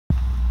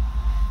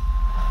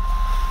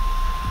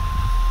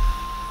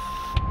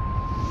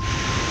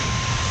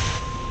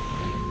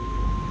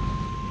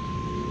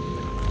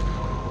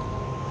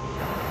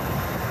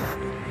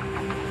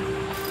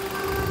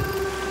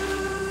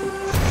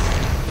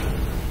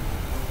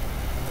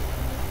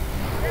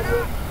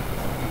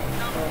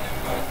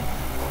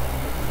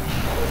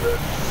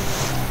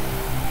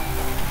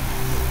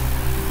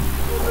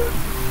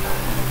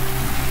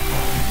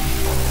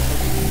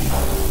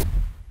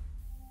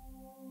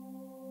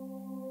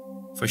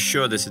For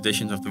sure, this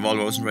edition of the Volvo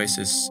Ocean Race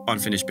is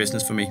unfinished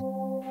business for me. The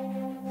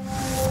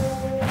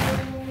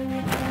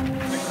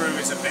crew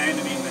is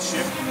abandoning the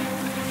ship.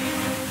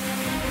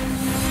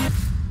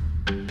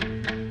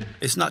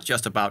 It's not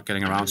just about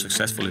getting around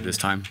successfully this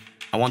time.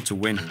 I want to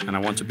win, and I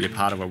want to be a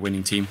part of a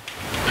winning team.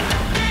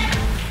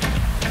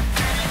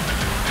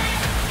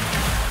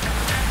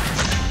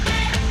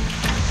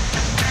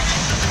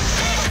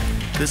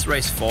 This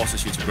race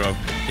forces you to grow.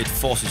 It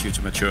forces you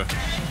to mature.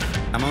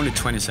 I'm only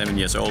 27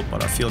 years old,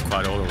 but I feel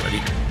quite old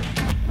already.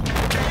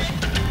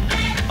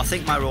 I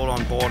think my role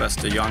on board as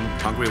the young,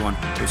 hungry one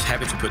who's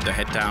happy to put their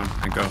head down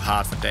and go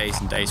hard for days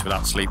and days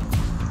without sleep.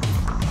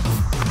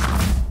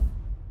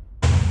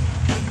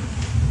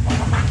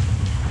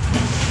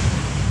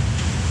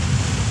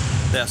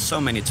 There are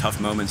so many tough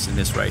moments in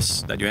this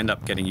race that you end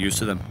up getting used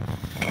to them.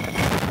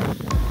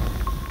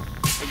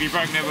 Have you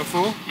broken there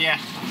before? Yeah.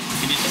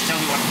 Can you just tell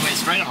me where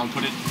straight and I'll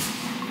put it?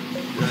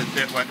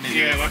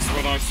 Yeah, that's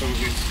what I saw.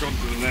 It's gone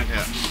to the left.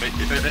 Yeah,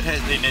 but it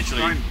has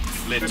initially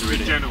led Let's to be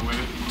it. gentle with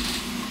it.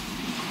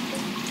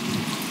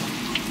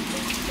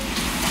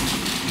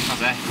 How's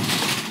that?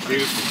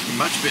 Beautiful.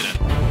 Much better.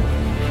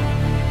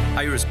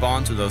 How you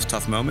respond to those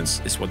tough moments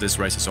is what this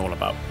race is all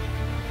about.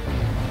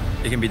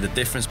 It can be the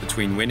difference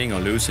between winning or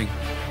losing,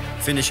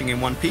 finishing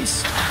in one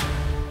piece,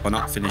 or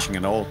not finishing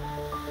at all.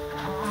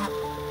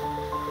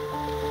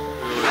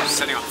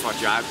 Setting up for a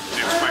jibe.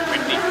 It was quite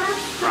windy,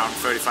 around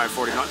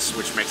 35-40 knots,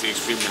 which makes it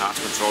extremely hard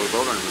to control the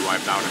boat, and we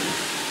wiped out. And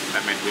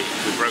that meant we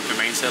broke the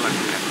mainsail and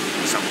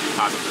some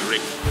parts of the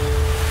rig.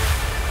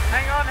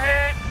 Hang on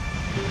here.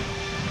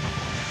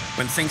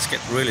 When things get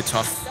really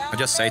tough, I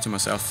just say to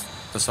myself,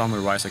 the sun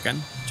will rise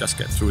again. Just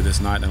get through this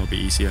night and it'll be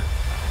easier.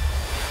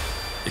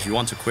 If you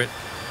want to quit,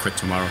 quit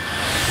tomorrow.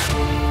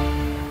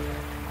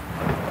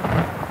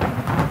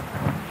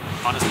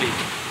 Honestly,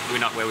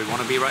 we're not where we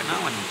want to be right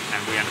now, and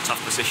we're in a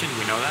tough position,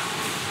 we know that.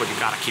 But you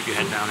gotta keep your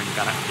head down and you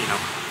gotta,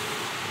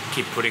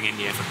 keep putting in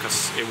the effort,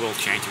 because it will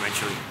change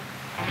eventually.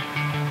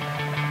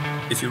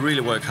 If you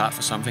really work hard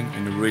for something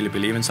and you really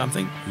believe in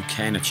something, you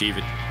can achieve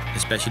it,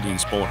 especially in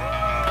sport.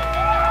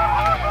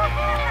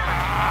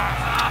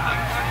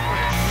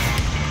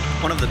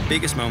 One of the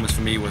biggest moments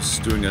for me was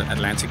during the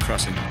Atlantic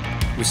crossing.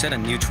 We set a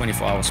new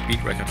 24-hour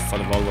speed record for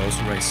the Volvo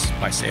Ocean Race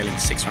by sailing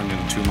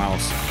 602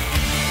 miles.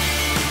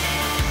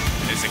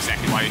 It's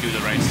exactly why you do the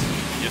race.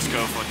 You just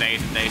go for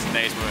days and days and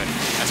days where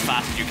as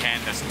fast as you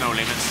can, there's no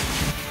limits.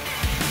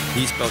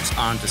 These boats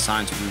aren't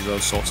designed to do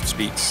those sorts of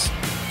speeds,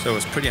 so it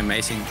was pretty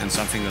amazing and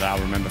something that I'll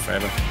remember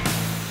forever.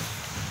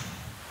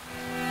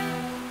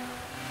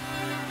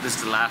 This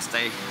is the last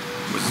day,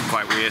 which is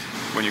quite weird.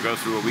 When you go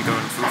through what we're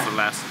going through for the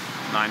last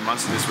 9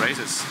 months of this race,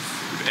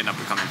 we end up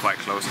becoming quite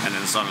close, and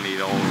then suddenly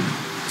it all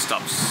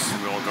stops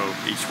and we all go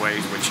each way,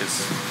 which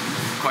is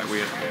quite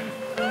weird.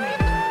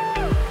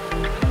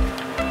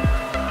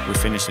 We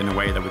finished in a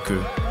way that we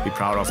could be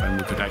proud of, and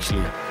we could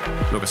actually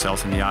look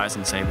ourselves in the eyes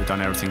and say we've done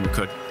everything we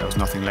could. There was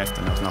nothing left,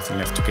 and there was nothing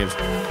left to give.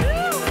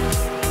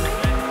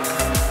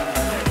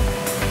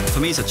 For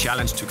me, it's a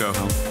challenge to go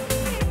home.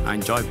 I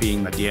enjoy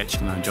being at the edge,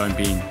 and I enjoy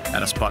being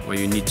at a spot where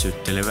you need to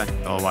deliver,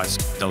 otherwise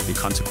there'll be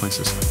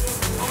consequences.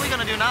 What are we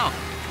going to do now?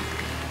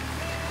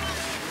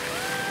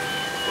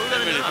 I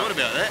haven't really thought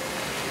about that.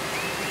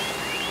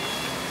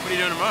 What are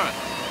you doing tomorrow?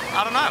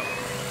 I don't know.